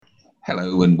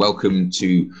Hello and welcome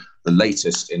to the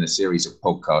latest in a series of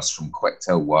podcasts from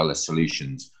Quectel Wireless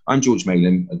Solutions. I'm George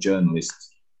Malin, a journalist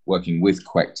working with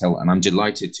Quectel, and I'm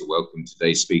delighted to welcome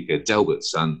today's speaker, Delbert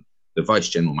Sun, the Vice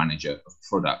General Manager of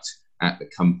Product at the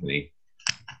company.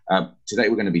 Today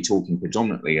we're going to be talking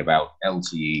predominantly about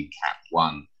LTE Cat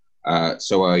 1.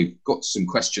 So I've got some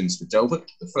questions for Delbert,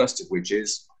 the first of which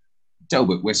is,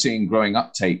 Delbert, we're seeing growing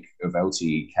uptake of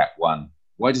LTE Cat 1.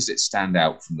 Why does it stand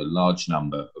out from the large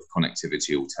number of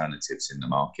connectivity alternatives in the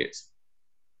market?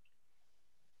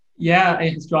 Yeah,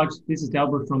 it's George. This is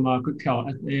Delbert from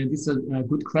Quectel. This is a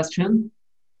good question.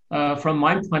 From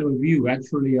my point of view,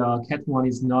 actually, Cat 1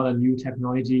 is not a new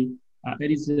technology.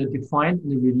 It is defined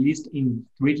and released in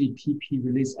 3GPP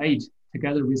Release 8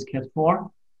 together with Cat 4.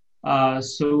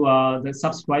 So the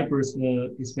subscribers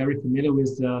is very familiar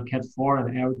with Cat 4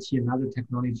 and LTE and other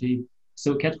technology.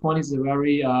 So Cat 1 is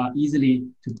very easily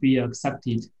to be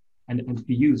accepted and to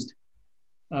be used.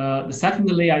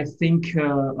 Secondly, I think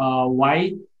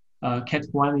why Cat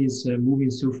 1 is moving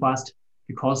so fast,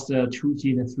 because the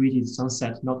 2G and 3G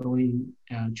sunset, not only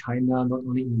in China, not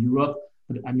only in Europe,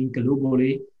 but I mean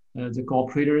globally. The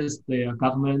operators, the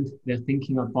government, they're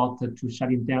thinking about to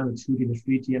shutting down the 2G and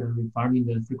 3G and refarming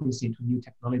the frequency to new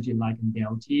technology like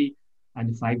LTE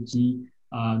and 5G.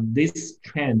 This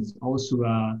trend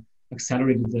also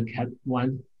accelerated the Cat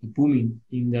 1 booming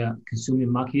in the consumer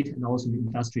market and also in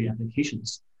industry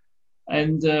applications.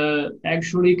 And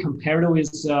actually compared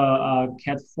with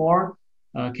Cat 4,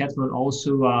 Cat 1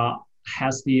 also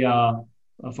has the,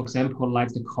 for example, like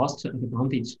the cost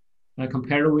advantage.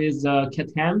 Compared with Cat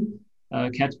 10,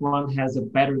 Cat 1 has a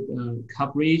better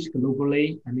coverage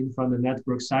globally, I mean from the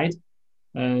network side,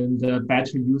 and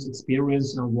better use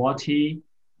experience on VoLTE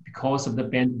because of the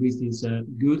bandwidth is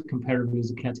good compared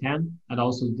with Cat 10, and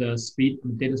also the speed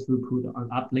and data throughput on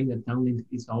uplink and downlink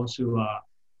is also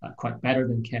quite better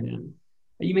than Cat 10.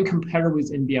 Even compared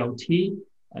with NB-LT,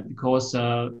 because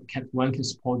Cat 1 can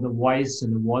support the voice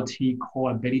and the VoLTE core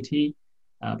ability,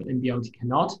 but NB-LT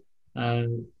cannot.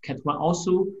 Cat 1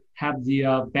 also have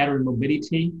the better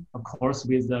mobility, of course,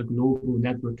 with the global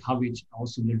network coverage,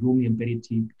 also the roaming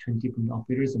ability between different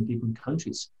operators and different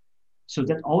countries. So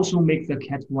that also makes the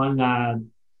Cat 1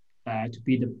 to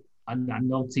be the, I'm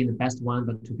not saying the best one,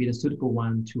 but to be the suitable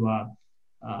one to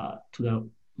the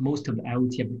most of the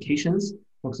IoT applications.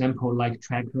 For example, like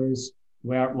trackers,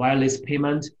 wireless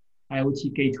payment,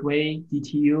 IoT gateway,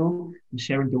 DTU, and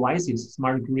sharing devices,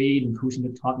 smart grid, and pushing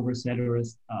the top etc.,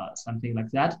 something like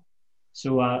that.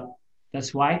 So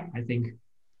that's why I think.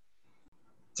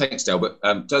 Thanks, Delbert.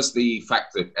 Does the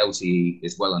fact that LTE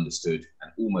is well understood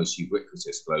and almost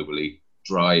ubiquitous globally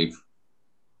drive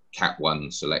Cat 1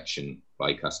 selection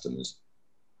by customers?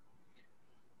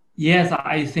 Yes,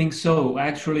 I think so.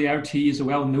 Actually, LTE is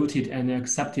well noted and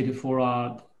accepted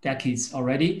for decades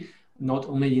already, not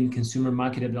only in consumer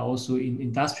market, but also in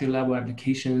industrial level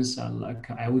applications like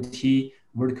IoT,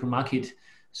 vertical market.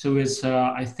 So it's,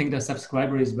 I think the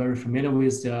subscriber is very familiar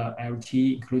with the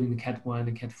LTE, including the Cat 1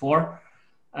 and Cat 4.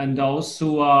 And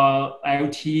also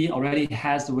IoT already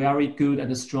has a very good and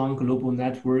a strong global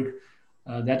network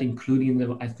that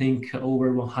including, I think,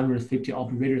 over 150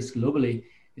 operators globally.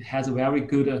 It has a very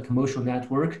good commercial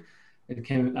network. It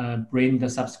can bring the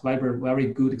subscriber very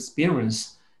good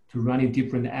experience to running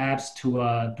different apps,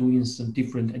 to doing some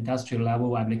different industrial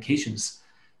level applications.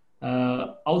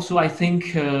 Also, I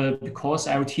think because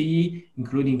LTE,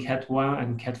 including Cat 1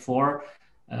 and Cat 4,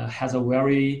 has a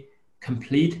very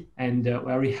complete and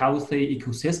very healthy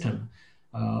ecosystem.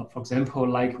 For example,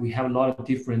 like we have a lot of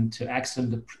different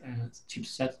accent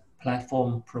chipset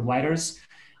platform providers,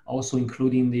 also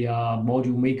including the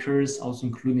module makers, also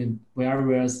including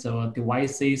various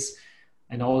devices,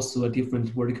 and also different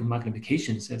vertical market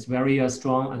applications. It's very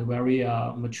strong and very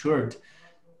matured.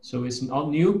 So it's not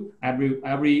new.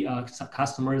 Every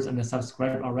customers and the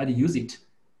subscriber already use it.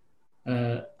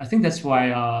 I think that's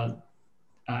why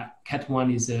Cat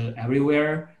 1 is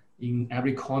everywhere in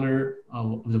every corner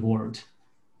of the world.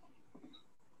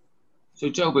 So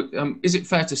Delbert, is it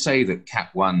fair to say that Cat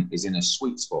 1 is in a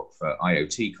sweet spot for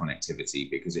IoT connectivity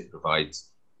because it provides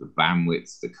the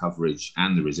bandwidth, the coverage,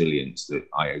 and the resilience that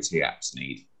IoT apps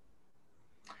need?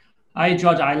 Hi,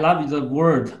 George. I love the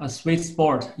word, a sweet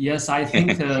spot. Yes, I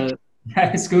think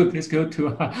it's good. It's good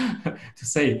to to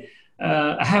say.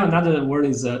 I have another word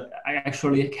is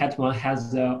actually Cat 1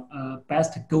 has the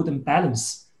best golden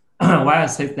balance. Why I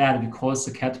say that? Because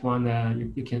the Cat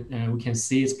 1 we can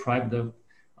see it's probably the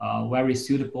very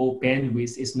suitable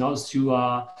bandwidth. It's not too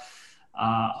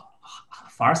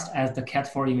fast as the Cat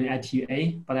 4 in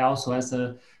LTE, but also has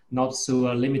a not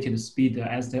so limited speed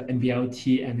as the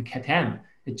NB-LT and Cat M.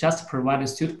 It just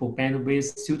provides suitable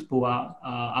bandwidth, suitable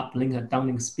uplink and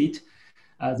downlink speed.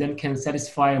 Then can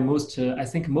satisfy most, I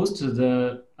think most of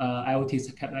the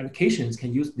IoT applications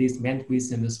can use this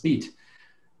bandwidth and the speed.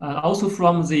 Also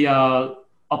from the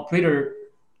operator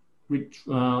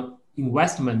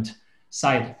investment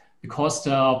side, because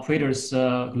the operators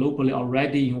globally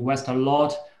already invest a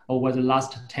lot over the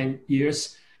last 10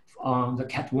 years on the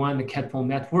Cat 1 and Cat 4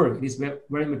 network. It is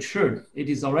very mature. It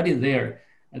is already there.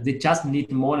 They just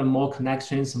need more and more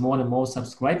connections, more and more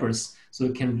subscribers, so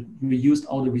it can reuse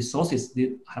all the resources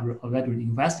they have already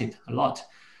invested a lot.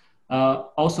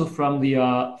 Also from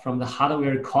the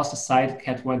hardware cost side,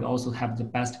 Cat 1 also have the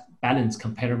best balance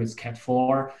compared with Cat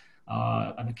 4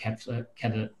 and Cat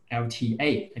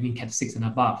LTA, I mean Cat 6 and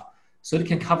above. So it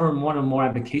can cover more and more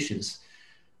applications.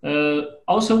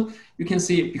 Also, you can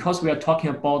see, because we are talking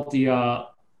about the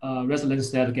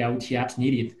resilience that the IoT apps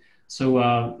needed. So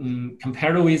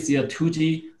compared with the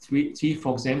 2G, 3G,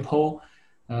 for example,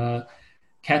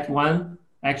 Cat 1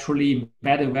 actually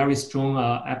embedded a very strong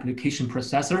application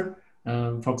processor.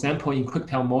 For example, in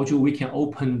QuickTel module, we can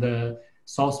open the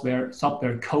software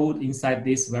code inside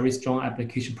this very strong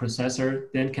application processor,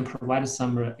 then can provide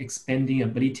some expanding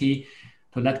ability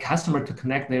to let customer to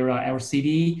connect their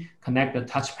LCD, connect the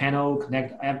touch panel,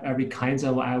 connect every kinds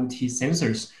of IoT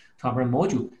sensors to our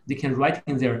module. They can write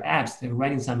in their apps, they're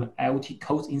writing some IoT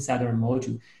codes inside their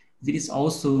module. This is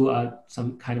also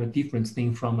some kind of a different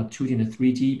thing from a 2G and a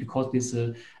 3G, because this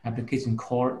application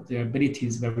core, their ability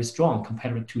is very strong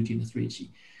compared to 2G and 3G.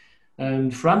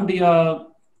 And from the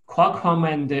Qualcomm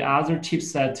and the other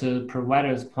chipset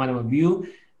providers' point of view,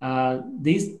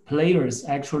 these players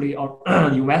actually are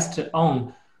invest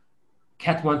on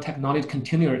Cat 1 technology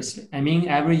continuously. I mean,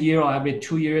 every year or every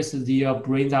 2 years, they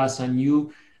bring us a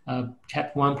new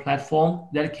Cat 1 platform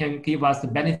that can give us the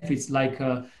benefits like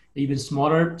even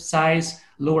smaller size,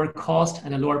 lower cost,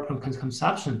 and a lower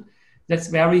consumption. That's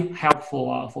very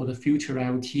helpful for the future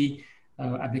IoT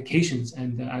applications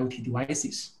and IoT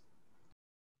devices.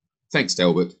 Thanks,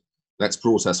 Delbert. That's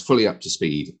brought us fully up to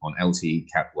speed on LTE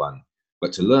Cat 1.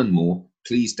 But to learn more,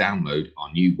 please download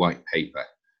our new white paper.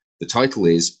 The title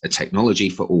is A Technology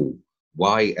for All: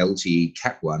 Why LTE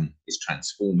Cat 1 is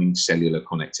Transforming Cellular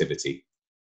Connectivity.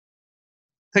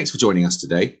 Thanks for joining us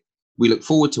today. We look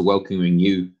forward to welcoming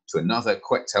you to another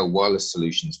Quectel Wireless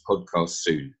Solutions podcast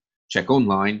soon. Check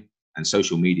online and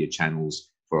social media channels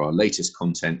for our latest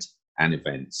content and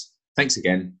events. Thanks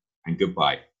again, and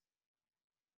goodbye.